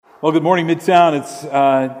Well, good morning,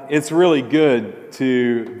 Midtown. It's really good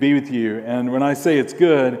to be with you. And when I say it's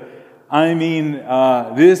good, I mean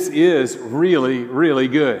this is really, really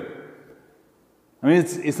good. I mean,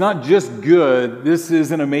 it's not just good. This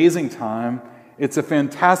is an amazing time. It's a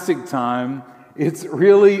fantastic time. It's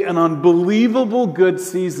really an unbelievable good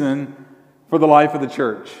season for the life of the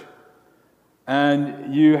church.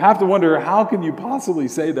 And you have to wonder, how can you possibly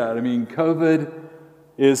say that? I mean, COVID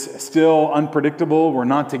is still unpredictable. We're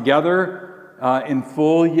not together in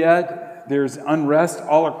full yet. There's unrest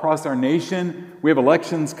all across our nation. We have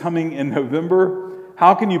elections coming in November.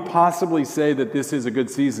 How can you possibly say that this is a good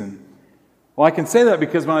season? Well, I can say that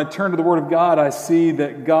because when I turn to the Word of God, I see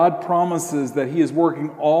that God promises that He is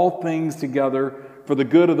working all things together for the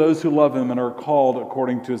good of those who love Him and are called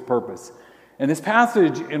according to His purpose. And this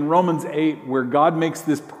passage in Romans 8, where God makes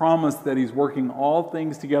this promise that He's working all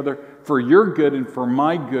things together for your good and for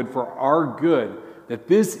my good, for our good, that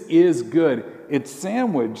this is good, it's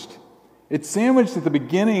sandwiched. It's sandwiched at the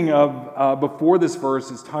beginning of, before this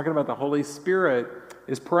verse, is talking about the Holy Spirit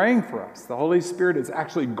is praying for us. The Holy Spirit is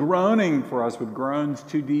actually groaning for us with groans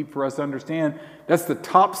too deep for us to understand. That's the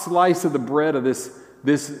top slice of the bread of this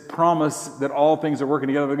promise that all things are working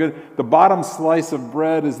together for good. The bottom slice of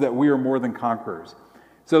bread is that we are more than conquerors.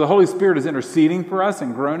 So the Holy Spirit is interceding for us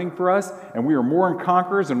and groaning for us, and we are more than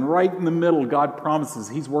conquerors, and right in the middle, God promises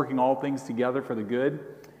He's working all things together for the good.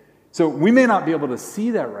 So we may not be able to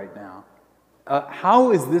see that right now.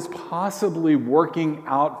 How is this possibly working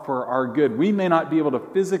out for our good? We may not be able to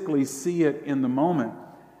physically see it in the moment.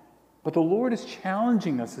 But the Lord is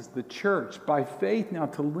challenging us as the church by faith now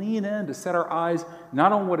to lean in, to set our eyes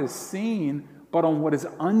not on what is seen, but on what is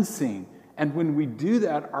unseen. And when we do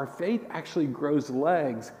that, our faith actually grows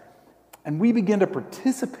legs, and we begin to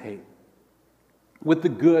participate with the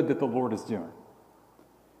good that the Lord is doing.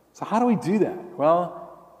 So how do we do that?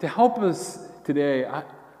 Well, to help us today, I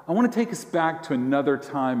want to take us back to another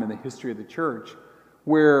time in the history of the church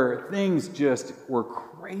where things just were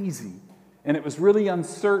crazy. And it was really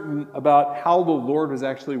uncertain about how the Lord was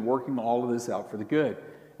actually working all of this out for the good.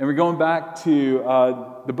 And we're going back to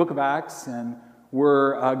the book of Acts, and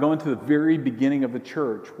we're going to the very beginning of the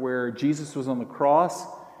church where Jesus was on the cross,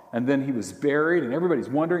 and then He was buried, and everybody's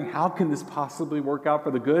wondering, how can this possibly work out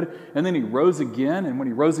for the good? And then He rose again, and when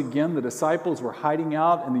He rose again, the disciples were hiding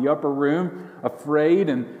out in the upper room, afraid,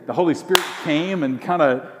 and the Holy Spirit came and kind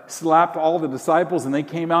of slapped all the disciples, and they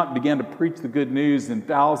came out and began to preach the good news, and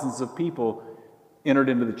thousands of people entered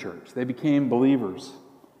into the church. They became believers.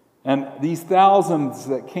 And these thousands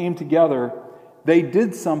that came together, they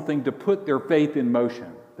did something to put their faith in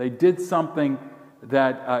motion. They did something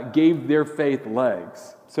that gave their faith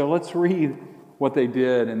legs. So let's read what they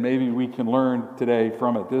did, and maybe we can learn today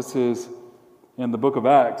from it. This is in the book of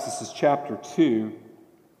Acts. This is chapter 2,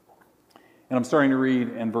 and I'm starting to read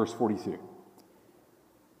in verse 42.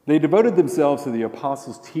 They devoted themselves to the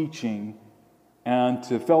apostles' teaching and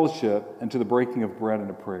to fellowship and to the breaking of bread and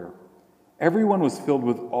to prayer. Everyone was filled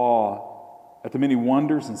with awe at the many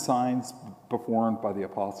wonders and signs performed by the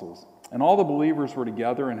apostles. And all the believers were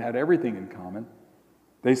together and had everything in common.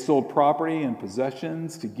 They sold property and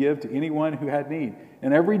possessions to give to anyone who had need.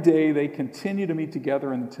 And every day they continued to meet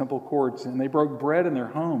together in the temple courts, and they broke bread in their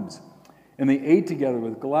homes. And they ate together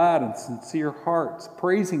with glad and sincere hearts,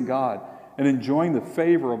 praising God and enjoying the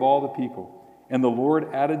favor of all the people. And the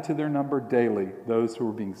Lord added to their number daily those who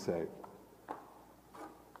were being saved.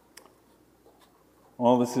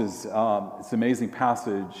 Well, this is it's an amazing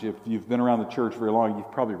passage. If you've been around the church very long,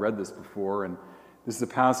 you've probably read this before. And this is a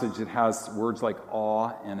passage that has words like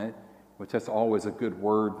awe in it, which that's always a good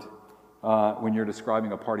word when you're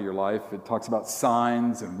describing a part of your life. It talks about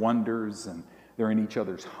signs and wonders, and they're in each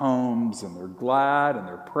other's homes, and they're glad, and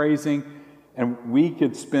they're praising. And we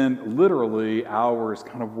could spend literally hours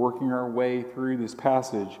kind of working our way through this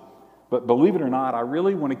passage. But believe it or not, I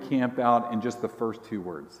really want to camp out in just the first two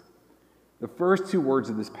words. The first two words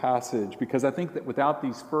of this passage, because I think that without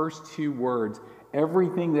these first two words,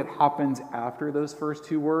 everything that happens after those first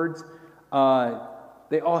two words,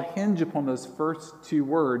 they all hinge upon those first two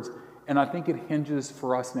words, and I think it hinges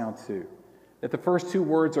for us now too. That the first two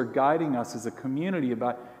words are guiding us as a community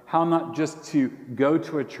about how not just to go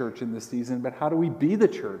to a church in this season, but how do we be the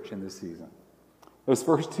church in this season. Those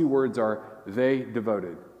first two words are they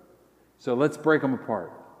devoted. So let's break them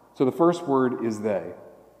apart. So the first word is they.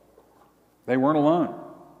 They weren't alone.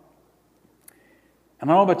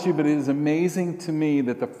 And I don't know about you, but it is amazing to me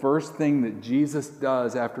that the first thing that Jesus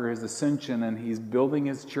does after His ascension and He's building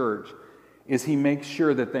His church is He makes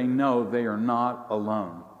sure that they know they are not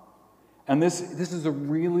alone. And this is a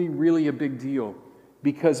really, really a big deal.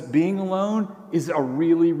 because being alone is a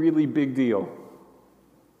really, really big deal.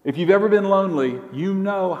 If you've ever been lonely, you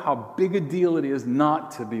know how big a deal it is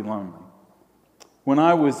not to be lonely. When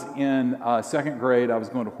I was in second grade, I was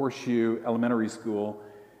going to Horseshoe Elementary School,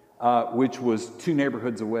 which was 2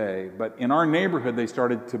 neighborhoods away. But in our neighborhood, they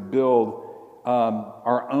started to build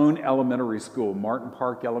our own elementary school, Martin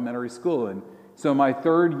Park Elementary School. And so my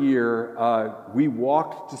 3rd year, we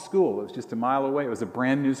walked to school. It was just a mile away. It was a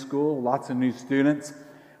brand new school, lots of new students.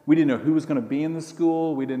 We didn't know who was going to be in the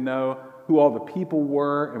school. We didn't know who all the people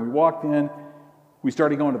were. And we walked in. We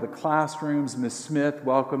started going to the classrooms. Miss Smith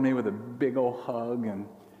welcomed me with a big old hug.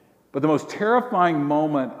 But the most terrifying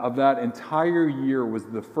moment of that entire year was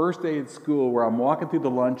the first day at school where I'm walking through the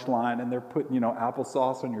lunch line and they're putting,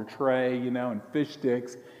 applesauce on your tray, and fish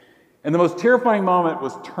sticks. And the most terrifying moment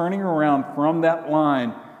was turning around from that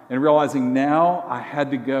line and realizing now I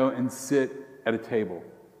had to go and sit at a table.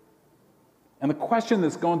 And the question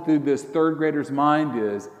that's going through this 3rd grader's mind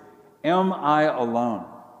is, am I alone?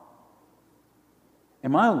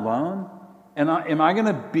 Am I alone? And am I going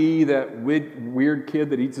to be that weird kid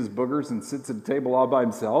that eats his boogers and sits at a table all by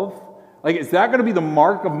himself? Like, is that going to be the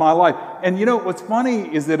mark of my life? And what's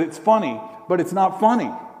funny is that it's funny, but it's not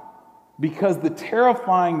funny. Because the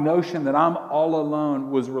terrifying notion that I'm all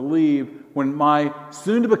alone was relieved when my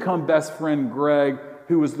soon-to-become best friend, Greg,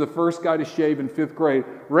 who was the first guy to shave in 5th grade,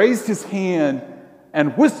 raised his hand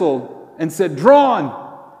and whistled and said, "Drawn!"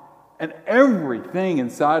 And everything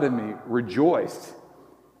inside of me rejoiced.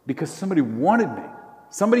 Because somebody wanted me.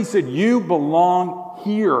 Somebody said, "You belong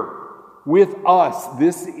here with us.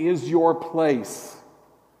 This is your place."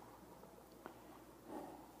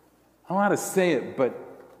 I don't know how to say it, but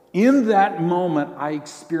in that moment, I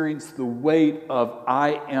experienced the weight of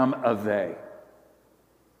I am a they.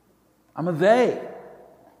 I'm a they.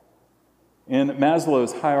 In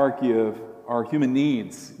Maslow's hierarchy of our human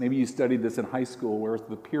needs, maybe you studied this in high school, where it's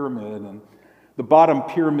the pyramid, and the bottom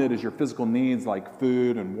pyramid is your physical needs like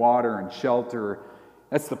food and water and shelter.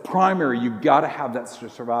 That's the primary. You've got to have that to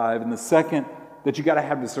survive. And the second that you got to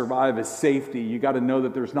have to survive is safety. You got to know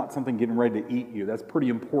that there's not something getting ready to eat you. That's pretty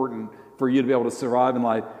important for you to be able to survive in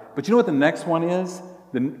life. But you know what the next one is?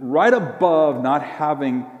 Right above not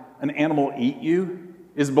having an animal eat you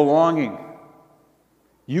is belonging.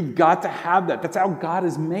 You've got to have that. That's how God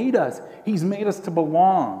has made us. He's made us to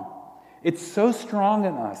belong. It's so strong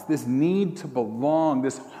in us, this need to belong,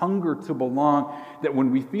 this hunger to belong, that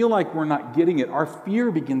when we feel like we're not getting it, our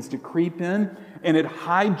fear begins to creep in, and it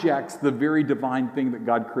hijacks the very divine thing that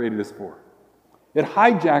God created us for. It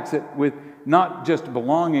hijacks it with not just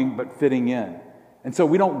belonging, but fitting in. And so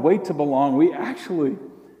we don't wait to belong.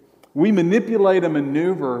 We manipulate a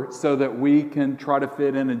maneuver so that we can try to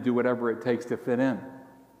fit in and do whatever it takes to fit in.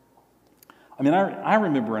 I mean, I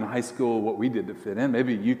remember in high school what we did to fit in.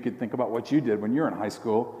 Maybe you could think about what you did when you were in high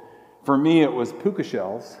school. For me, it was puka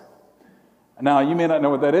shells. Now, you may not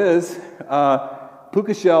know what that is.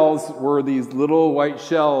 Puka shells were these little white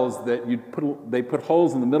shells that they put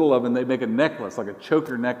holes in the middle of, and they make a necklace, like a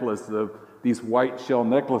choker necklace of these white shell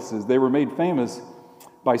necklaces. They were made famous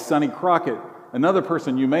by Sonny Crockett. Another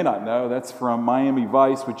person you may not know, that's from Miami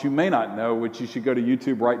Vice, which you may not know, which you should go to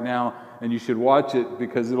YouTube right now and you should watch it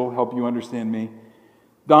because it'll help you understand me.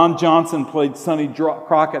 Don Johnson played Sonny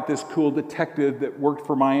Crockett, this cool detective that worked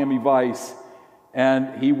for Miami Vice,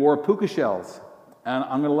 and he wore puka shells. And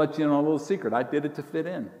I'm going to let you in on a little secret. I did it to fit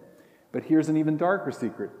in. But here's an even darker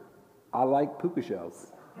secret. I like puka shells.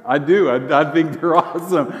 I do. I think they're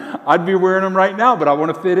awesome. I'd be wearing them right now, but I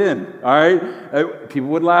want to fit in, all right? People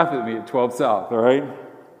would laugh at me at 12 South, all right?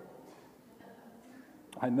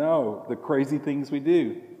 I know, the crazy things we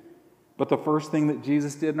do. But the first thing that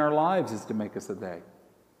Jesus did in our lives is to make us a they.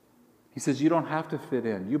 He says, you don't have to fit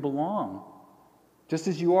in. You belong. Just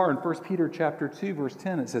as you are. In 1 Peter chapter 2, verse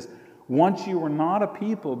 10, it says, once you were not a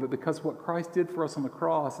people, but because of what Christ did for us on the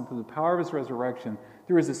cross and through the power of his resurrection,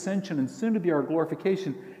 through his ascension and soon to be our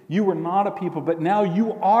glorification, you were not a people, but now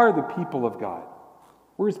you are the people of God.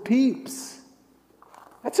 We're his peeps.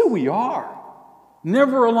 That's who we are.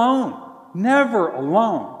 Never alone. Never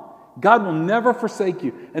alone. God will never forsake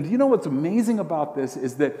you. And do you know what's amazing about this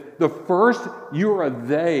is that the first you're a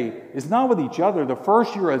they is not with each other. The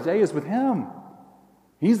first you're a they is with him.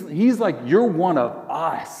 He's like, you're one of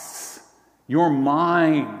us. You're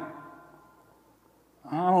mine.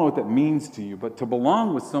 I don't know what that means to you, but to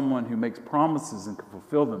belong with someone who makes promises and can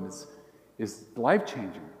fulfill them is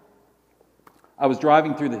life-changing. I was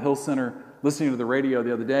driving through the Hill Center listening to the radio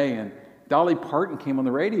the other day, and Dolly Parton came on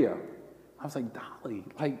the radio. I was like, Dolly,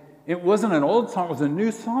 it wasn't an old song, it was a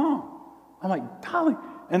new song. I'm like, Dolly.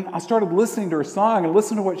 And I started listening to her song and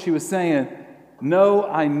listening to what she was saying. No,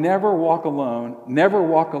 I never walk alone, never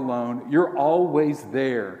walk alone. You're always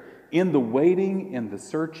there in the waiting, in the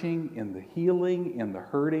searching, in the healing, in the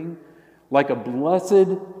hurting, like a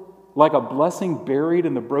blessing buried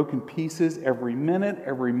in the broken pieces every minute,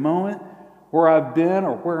 every moment, where I've been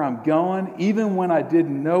or where I'm going, even when I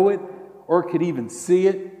didn't know it or could even see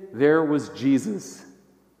it, there was Jesus.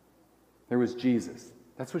 There was Jesus.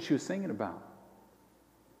 That's what she was singing about.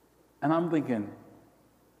 And I'm thinking,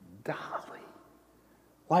 Dolly,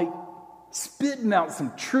 like spitting out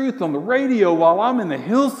some truth on the radio while I'm in the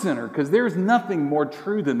Hill Center, because there's nothing more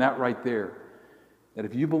true than that right there. That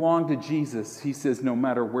if you belong to Jesus, he says, no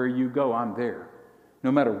matter where you go, I'm there.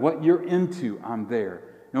 No matter what you're into, I'm there.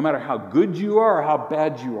 No matter how good you are or how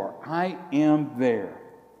bad you are, I am there.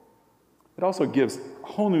 It also gives a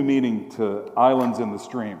whole new meaning to islands in the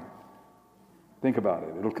stream. Think about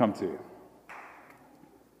it. It'll come to you.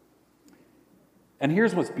 And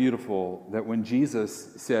here's what's beautiful, that when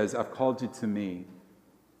Jesus says, I've called you to me,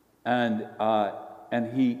 and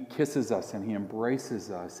he kisses us and he embraces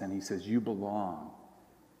us and he says, you belong.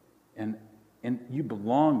 And you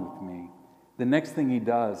belong with me. The next thing he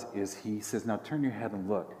does is he says, now turn your head and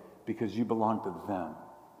look, because you belong to them.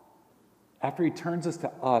 After he turns us to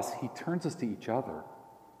us, he turns us to each other.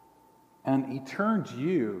 And he turns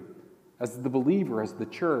you, as the believer, as the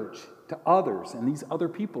church, to others. And these other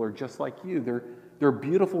people are just like you. They're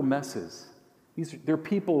beautiful messes. They're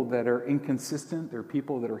people that are inconsistent. They're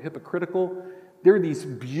people that are hypocritical. They're these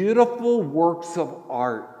beautiful works of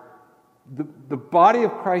art. The body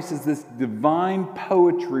of Christ is this divine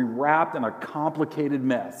poetry wrapped in a complicated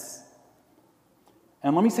mess.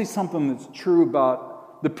 And let me say something that's true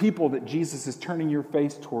about the people that Jesus is turning your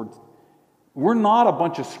face towards. We're not a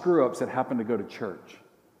bunch of screw-ups that happen to go to church.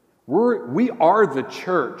 We are the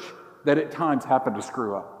church that at times happen to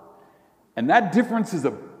screw up. And that difference is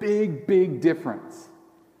a big, big difference.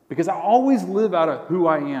 Because I always live out of who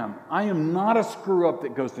I am. I am not a screw-up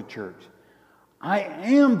that goes to church. I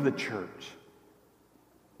am the church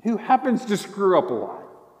who happens to screw up a lot.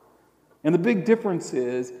 And the big difference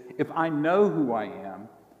is, if I know who I am,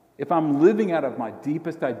 if I'm living out of my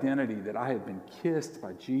deepest identity, that I have been kissed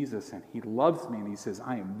by Jesus and he loves me and he says,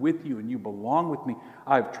 I am with you and you belong with me,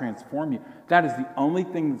 I have transformed you. That is the only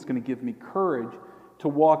thing that's going to give me courage to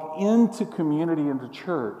walk into community, into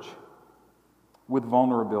church with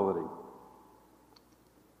vulnerability.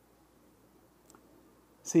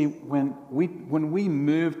 See, when we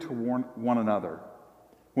move to one another,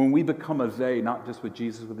 when we become a they, not just with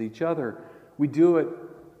Jesus, with each other, we do it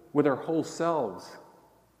with our whole selves.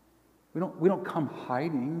 We don't come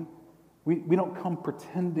hiding. We don't come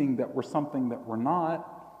pretending that we're something that we're not.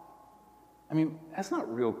 I mean, that's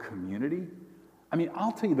not real community. I mean,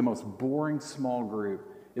 I'll tell you, the most boring small group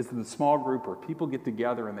is the small group where people get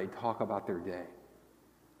together and they talk about their day.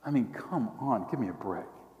 I mean, come on, give me a break.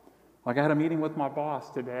 Like, I had a meeting with my boss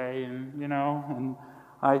today, and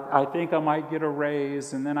I think I might get a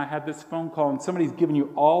raise, and then I had this phone call, and somebody's giving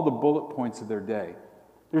you all the bullet points of their day.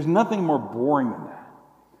 There's nothing more boring than that.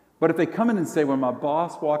 But if they come in and say, when my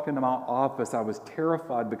boss walked into my office, I was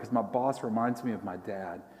terrified because my boss reminds me of my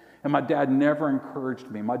dad. And my dad never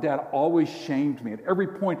encouraged me. My dad always shamed me. At every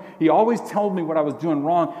point, he always told me what I was doing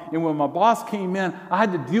wrong. And when my boss came in, I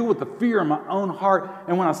had to deal with the fear in my own heart.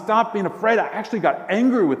 And when I stopped being afraid, I actually got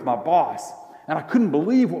angry with my boss. And I couldn't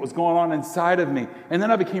believe what was going on inside of me. And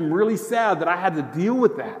then I became really sad that I had to deal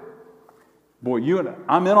with that. Boy,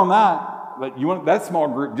 I'm in on that. But that small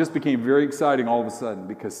group just became very exciting all of a sudden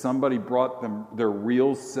because somebody brought them their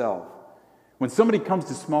real self. When somebody comes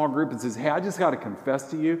to small group and says, hey, I just got to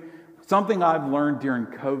confess to you, something I've learned during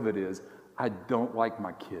COVID is I don't like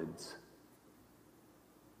my kids.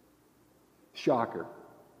 Shocker.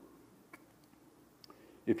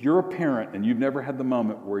 If you're a parent and you've never had the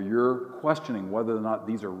moment where you're questioning whether or not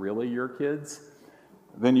these are really your kids,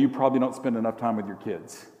 then you probably don't spend enough time with your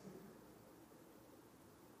kids.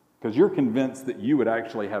 Because you're convinced that you would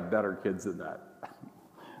actually have better kids than that.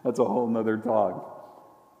 That's a whole nother talk.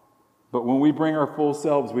 But when we bring our full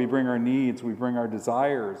selves, we bring our needs, we bring our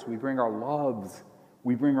desires, we bring our loves,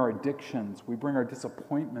 we bring our addictions, we bring our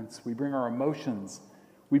disappointments, we bring our emotions,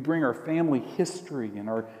 we bring our family history and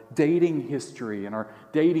our dating history and our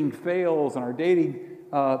dating fails and our dating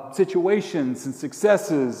situations and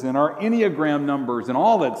successes and our Enneagram numbers and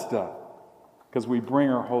all that stuff. Because we bring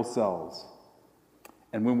our whole selves.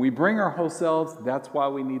 And when we bring our whole selves, that's why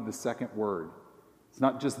we need the second word. It's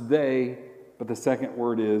not just they, but the second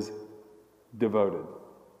word is devoted.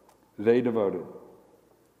 They devoted.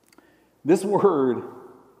 This word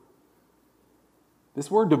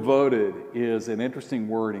devoted is an interesting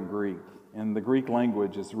word in Greek. And the Greek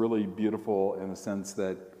language is really beautiful in the sense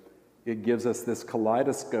that it gives us this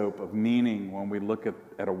kaleidoscope of meaning when we look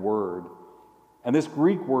at a word. And this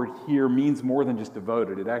Greek word here means more than just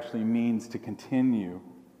devoted. It actually means to continue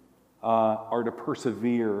or to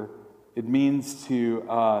persevere. It means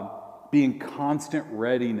to be in constant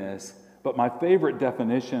readiness. But my favorite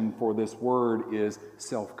definition for this word is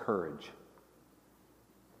self-courage.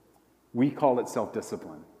 We call it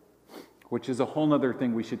self-discipline, which is a whole other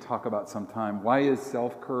thing we should talk about sometime. Why is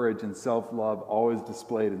self-courage and self-love always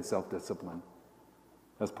displayed in self-discipline?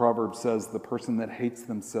 As Proverbs says, the person that hates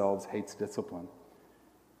themselves hates discipline.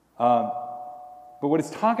 But what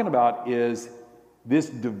it's talking about is this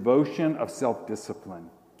devotion of self-discipline.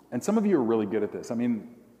 And some of you are really good at this. I mean,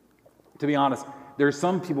 to be honest, there are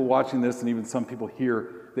some people watching this and even some people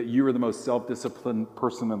here that you are the most self-disciplined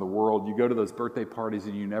person in the world. You go to those birthday parties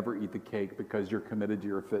and you never eat the cake because you're committed to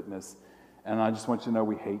your fitness. And I just want you to know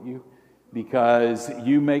we hate you because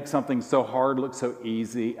you make something so hard look so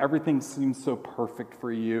easy. Everything seems so perfect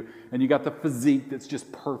for you. And you got the physique that's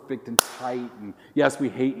just perfect and tight. And yes, we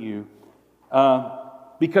hate you.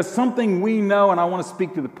 Because something we know, and I want to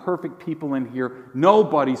speak to the perfect people in here,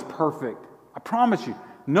 nobody's perfect. I promise you,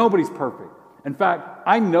 nobody's perfect. In fact,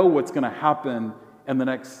 I know what's going to happen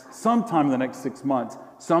sometime in the next 6 months.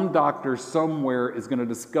 Some doctor somewhere is going to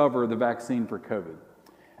discover the vaccine for COVID.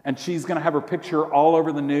 And she's going to have her picture all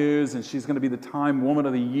over the news, and she's going to be the Time Woman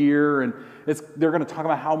of the Year, and they're going to talk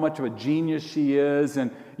about how much of a genius she is, and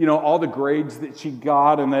all the grades that she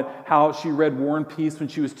got, and how she read War and Peace when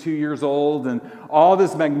she was 2 years old, and all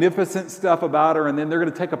this magnificent stuff about her. And then they're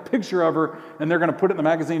going to take a picture of her, and they're going to put it in the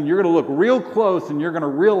magazine. And you're going to look real close, and you're going to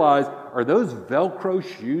realize, are those Velcro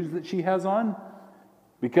shoes that she has on?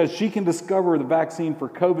 Because she can discover the vaccine for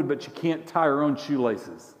COVID, but she can't tie her own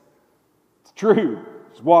shoelaces. It's true.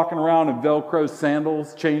 She's walking around in Velcro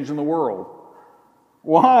sandals, changing the world.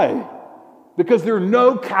 Why? Because there are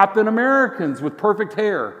no Captain Americans with perfect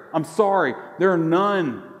hair. I'm sorry, there are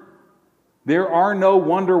none. There are no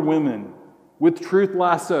Wonder Women with truth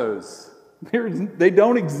lassos. They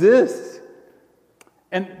don't exist.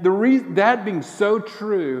 And that being so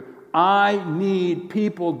true, I need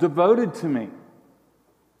people devoted to me.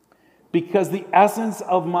 Because the essence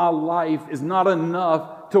of my life is not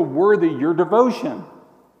enough to worthy your devotion.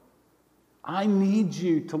 I need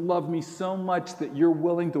you to love me so much that you're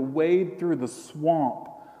willing to wade through the swamp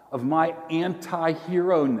of my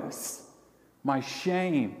anti-hero-ness, my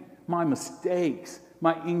shame, my mistakes,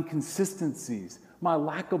 my inconsistencies, my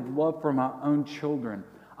lack of love for my own children.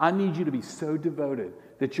 I need you to be so devoted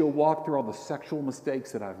that you'll walk through all the sexual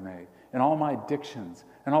mistakes that I've made and all my addictions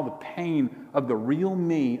and all the pain of the real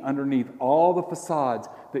me underneath all the facades,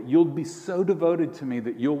 that you'll be so devoted to me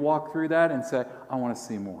that you'll walk through that and say, I want to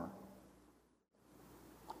see more.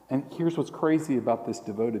 And here's what's crazy about this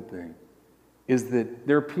devoted thing, is that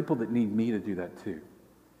there are people that need me to do that too.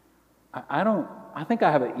 I think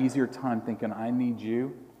I have an easier time thinking I need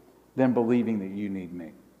you than believing that you need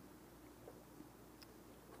me.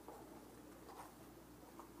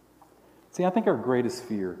 See, I think our greatest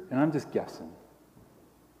fear, and I'm just guessing,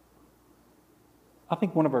 I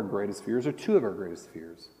think one of our greatest fears, or two of our greatest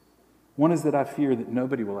fears, one is that I fear that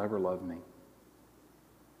nobody will ever love me.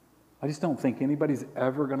 I just don't think anybody's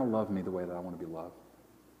ever going to love me the way that I want to be loved.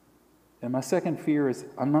 And my second fear is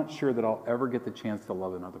I'm not sure that I'll ever get the chance to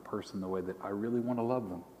love another person the way that I really want to love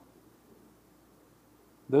them.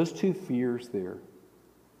 Those two fears there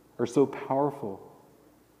are so powerful.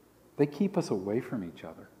 They keep us away from each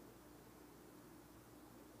other.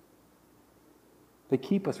 They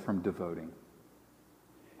keep us from devoting.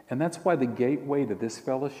 And that's why the gateway to this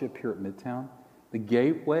fellowship here at Midtown, the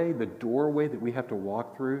gateway, the doorway that we have to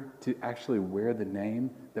walk through to actually wear the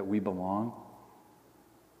name that we belong,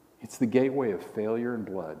 it's the gateway of failure and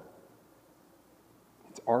blood.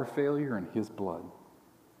 It's our failure and His blood.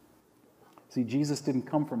 See, Jesus didn't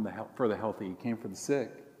come for the healthy. He came for the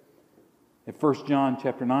sick. In 1 John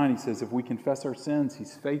chapter 9, He says, if we confess our sins,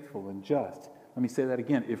 He's faithful and just. Let me say that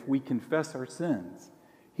again. If we confess our sins,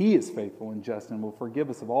 He is faithful and just and will forgive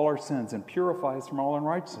us of all our sins and purify us from all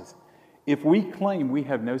unrighteousness. If we claim we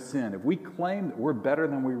have no sin, if we claim that we're better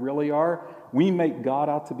than we really are, we make God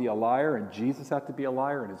out to be a liar and Jesus out to be a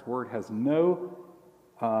liar, and His word has no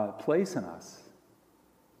place in us.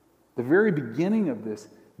 The very beginning of this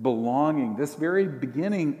belonging, this very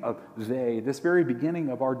beginning of this very beginning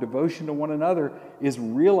of our devotion to one another is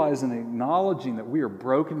realizing and acknowledging that we are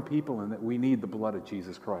broken people and that we need the blood of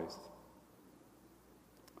Jesus Christ.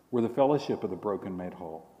 We're the fellowship of the broken made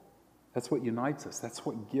whole. That's what unites us. That's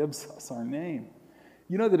what gives us our name.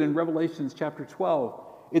 You know that in Revelation chapter 12,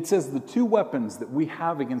 it says the two weapons that we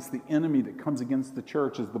have against the enemy that comes against the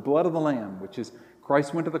church is the blood of the Lamb, which is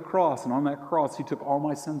Christ went to the cross, and on that cross he took all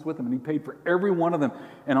my sins with him, and he paid for every one of them.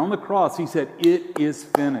 And on the cross he said, "It is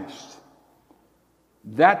finished."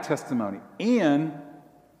 That testimony and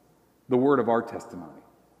the word of our testimony.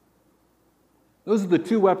 Those are the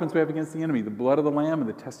two weapons we have against the enemy, the blood of the Lamb and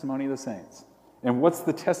the testimony of the saints. And what's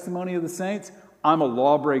the testimony of the saints? I'm a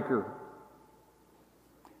lawbreaker.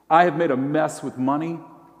 I have made a mess with money.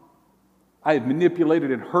 I have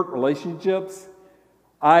manipulated and hurt relationships.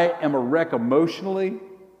 I am a wreck emotionally.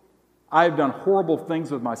 I have done horrible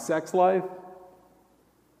things with my sex life.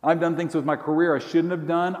 I've done things with my career I shouldn't have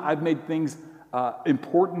done. I've made things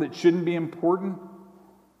important that shouldn't be important.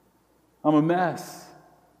 I'm a mess.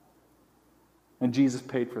 And Jesus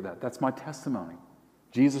paid for that. That's my testimony.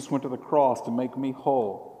 Jesus went to the cross to make me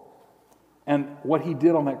whole. And what he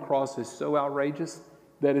did on that cross is so outrageous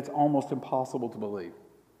that it's almost impossible to believe.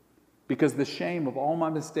 Because the shame of all my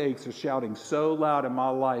mistakes are shouting so loud in my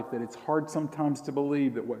life that it's hard sometimes to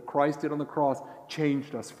believe that what Christ did on the cross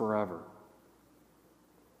changed us forever.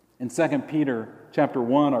 In 2 Peter chapter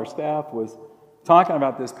 1, our staff was talking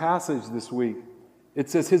about this passage this week. It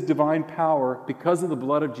says his divine power, because of the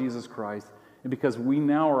blood of Jesus Christ, and because we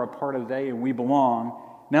now are a part of they and we belong,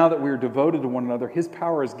 now that we are devoted to one another, his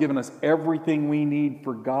power has given us everything we need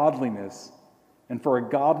for godliness and for a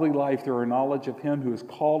godly life through our knowledge of him who has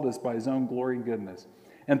called us by his own glory and goodness.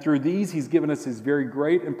 And through these, he's given us his very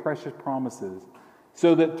great and precious promises,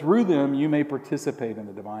 so that through them you may participate in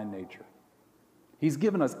the divine nature. He's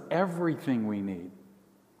given us everything we need,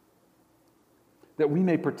 that we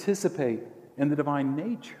may participate in the divine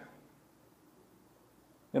nature.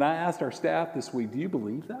 And I asked our staff this week, do you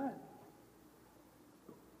believe that?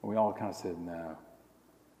 And we all kind of said no.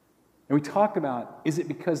 And we talked about, is it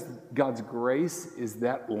because God's grace is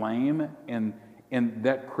that lame and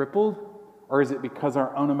that crippled? Or is it because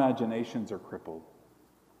our own imaginations are crippled?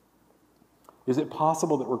 Is it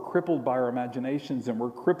possible that we're crippled by our imaginations and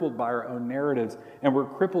we're crippled by our own narratives and we're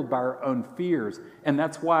crippled by our own fears? And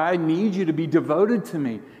that's why I need you to be devoted to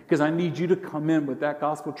me, because I need you to come in with that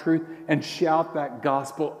gospel truth and shout that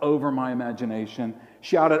gospel over my imagination,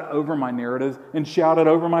 shout it over my narratives, and shout it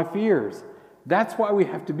over my fears. That's why we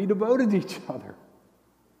have to be devoted to each other.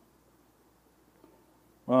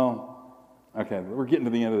 Well, okay, we're getting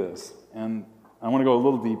to the end of this. And I want to go a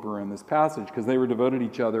little deeper in this passage because they were devoted to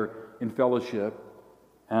each other in fellowship.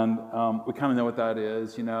 And we kind of know what that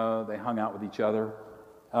is. You know, they hung out with each other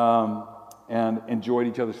and enjoyed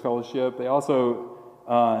each other's fellowship. They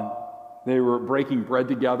also, they were breaking bread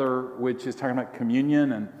together, which is talking about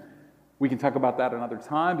communion. And we can talk about that another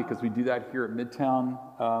time because we do that here at Midtown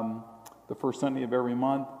the first Sunday of every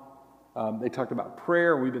month. They talked about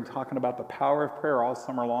prayer. We've been talking about the power of prayer all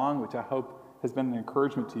summer long, which I hope has been an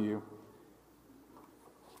encouragement to you.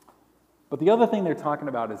 But the other thing they're talking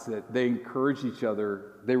about is that they encouraged each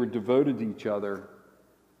other, they were devoted to each other,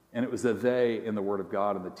 and it was a they in the Word of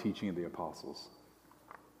God and the teaching of the apostles.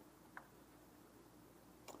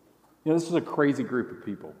 You know, this was a crazy group of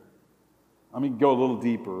people. Let me go a little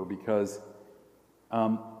deeper because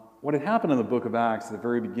what had happened in the book of Acts, at the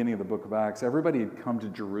very beginning of the book of Acts, everybody had come to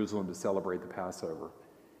Jerusalem to celebrate the Passover.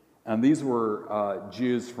 And these were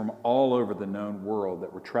Jews from all over the known world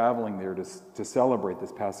that were traveling there to celebrate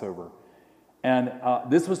this Passover. And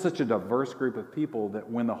this was such a diverse group of people that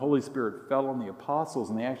when the Holy Spirit fell on the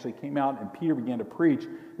apostles and they actually came out and Peter began to preach,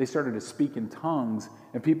 they started to speak in tongues.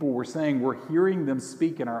 And people were saying, we're hearing them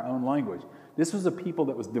speak in our own language. This was a people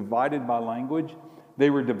that was divided by language.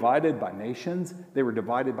 They were divided by nations. They were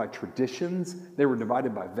divided by traditions. They were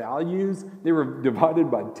divided by values. They were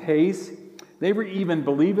divided by taste. They were even,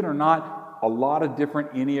 believe it or not, a lot of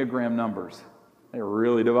different Enneagram numbers. They were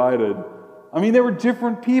really divided. I mean, they were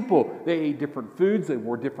different people. They ate different foods. They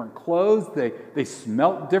wore different clothes. They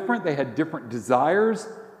smelt different. They had different desires.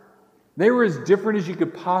 They were as different as you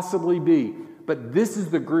could possibly be. But this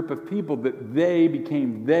is the group of people that they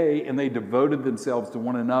became they, and they devoted themselves to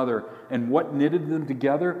one another. And what knitted them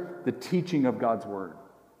together? The teaching of God's Word.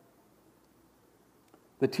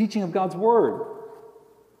 The teaching of God's Word.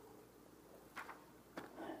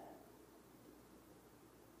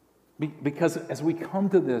 Because as we come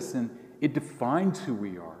to this, and it defines who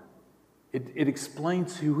we are. It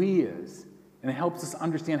explains who He is. And it helps us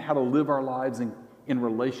understand how to live our lives in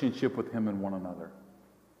relationship with Him and one another.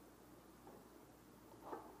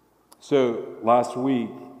 So last week,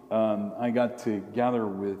 I got to gather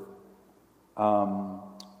with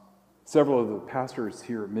several of the pastors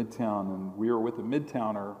here at Midtown, and we were with a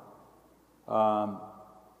Midtowner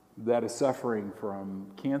that is suffering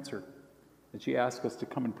from cancer. And she asked us to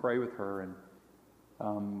come and pray with her. And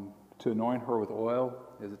to anoint her with oil,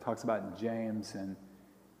 as it talks about in James.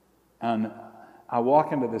 And I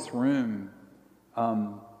walk into this room.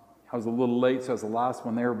 I was a little late, so I was the last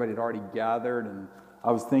one there. Everybody had already gathered, and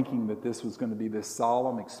I was thinking that this was going to be this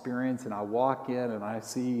solemn experience. And I walk in, and I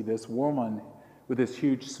see this woman with this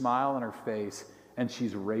huge smile on her face, and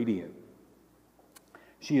she's radiant.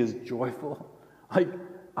 She is joyful.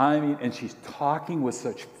 And she's talking with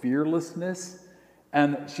such fearlessness,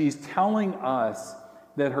 and she's telling us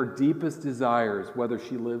that her deepest desires, whether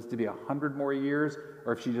she lives to be 100 more years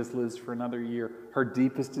or if she just lives for another year, her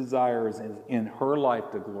deepest desire is in her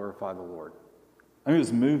life to glorify the Lord. I mean, it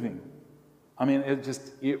was moving. I mean,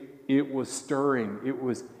 it was stirring. It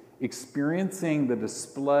was experiencing the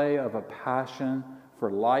display of a passion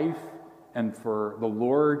for life and for the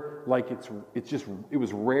Lord, like it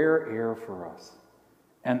was rare air for us.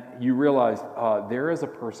 And you realize there is a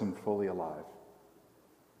person fully alive.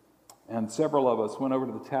 And several of us went over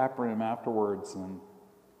to the tap room afterwards, and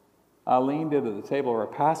I leaned into the table of our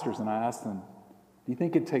pastors and I asked them, do you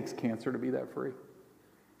think it takes cancer to be that free?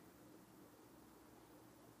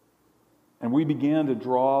 And we began to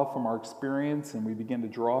draw from our experience, and we began to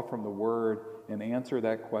draw from the Word and answer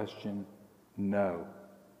that question, no,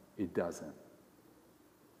 it doesn't.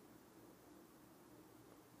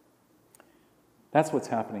 That's what's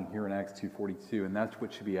happening here in Acts 2:42, and that's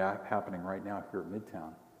what should be happening right now here at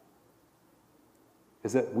Midtown.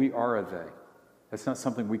 Is that we are a they. That's not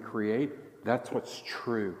something we create. That's what's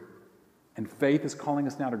true. And faith is calling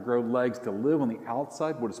us now to grow legs, to live on the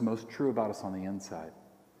outside what is most true about us on the inside.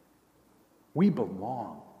 We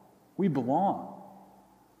belong. We belong.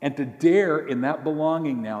 And to dare in that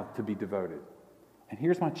belonging now to be devoted. And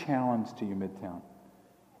here's my challenge to you, Midtown,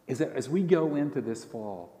 is that as we go into this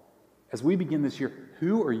fall, as we begin this year,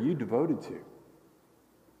 who are you devoted to?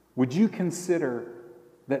 Would you consider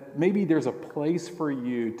that maybe there's a place for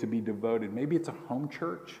you to be devoted? Maybe it's a home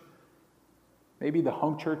church. Maybe the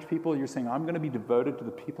home church people, you're saying, I'm going to be devoted to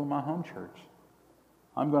the people in my home church.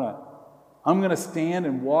 I'm going to stand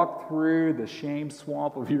and walk through the shame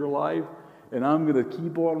swamp of your life, and I'm going to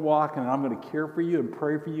keep on walking, and I'm going to care for you and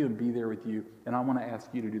pray for you and be there with you, and I want to ask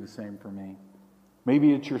you to do the same for me.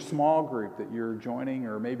 Maybe it's your small group that you're joining,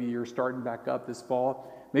 or maybe you're starting back up this fall.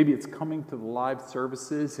 Maybe it's coming to the live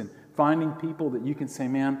services and finding people that you can say,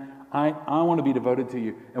 man, I want to be devoted to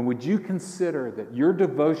you. And would you consider that your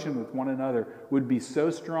devotion with one another would be so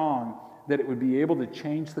strong that it would be able to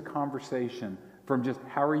change the conversation from just,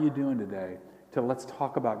 how are you doing today, to let's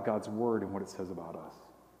talk about God's Word and what it says about us.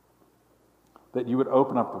 That you would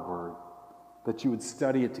open up the Word, that you would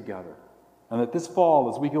study it together. And that this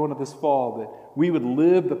fall, as we go into this fall, that we would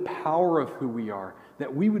live the power of who we are,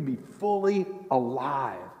 that we would be fully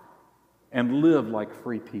alive and live like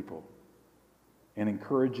free people and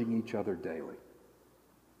encouraging each other daily.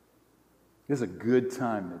 This is a good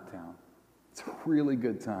time, Midtown. It's a really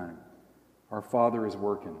good time. Our Father is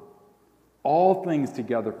working all things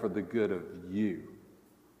together for the good of you,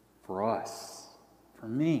 for us, for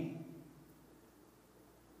me.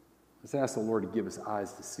 Let's ask the Lord to give us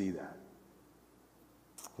eyes to see that.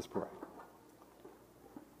 Let's pray.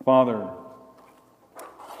 Father,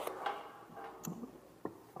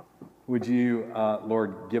 would you,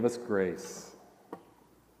 Lord, give us grace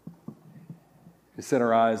to set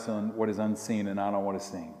our eyes on what is unseen and not on what is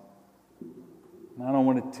seen. Not on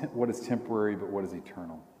what is temporary, but what is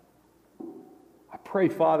eternal. I pray,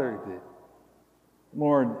 Father, that,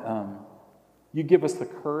 Lord, you give us the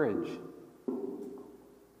courage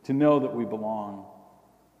to know that we belong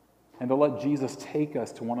and to let Jesus take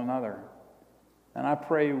us to one another. And I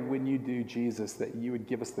pray when you do, Jesus, that you would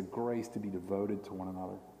give us the grace to be devoted to one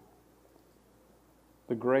another.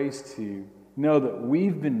 The grace to know that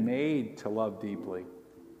we've been made to love deeply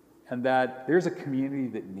and that there's a community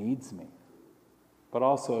that needs me. But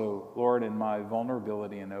also, Lord, in my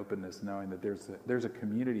vulnerability and openness, knowing that there's a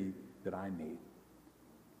community that I need.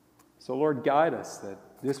 So, Lord, guide us that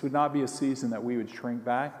this would not be a season that we would shrink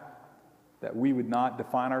back, that we would not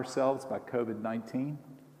define ourselves by COVID-19,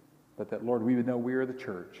 but that, Lord, we would know we are the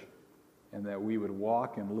church and that we would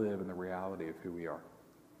walk and live in the reality of who we are.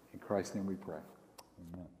 In Christ's name we pray.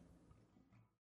 Amen.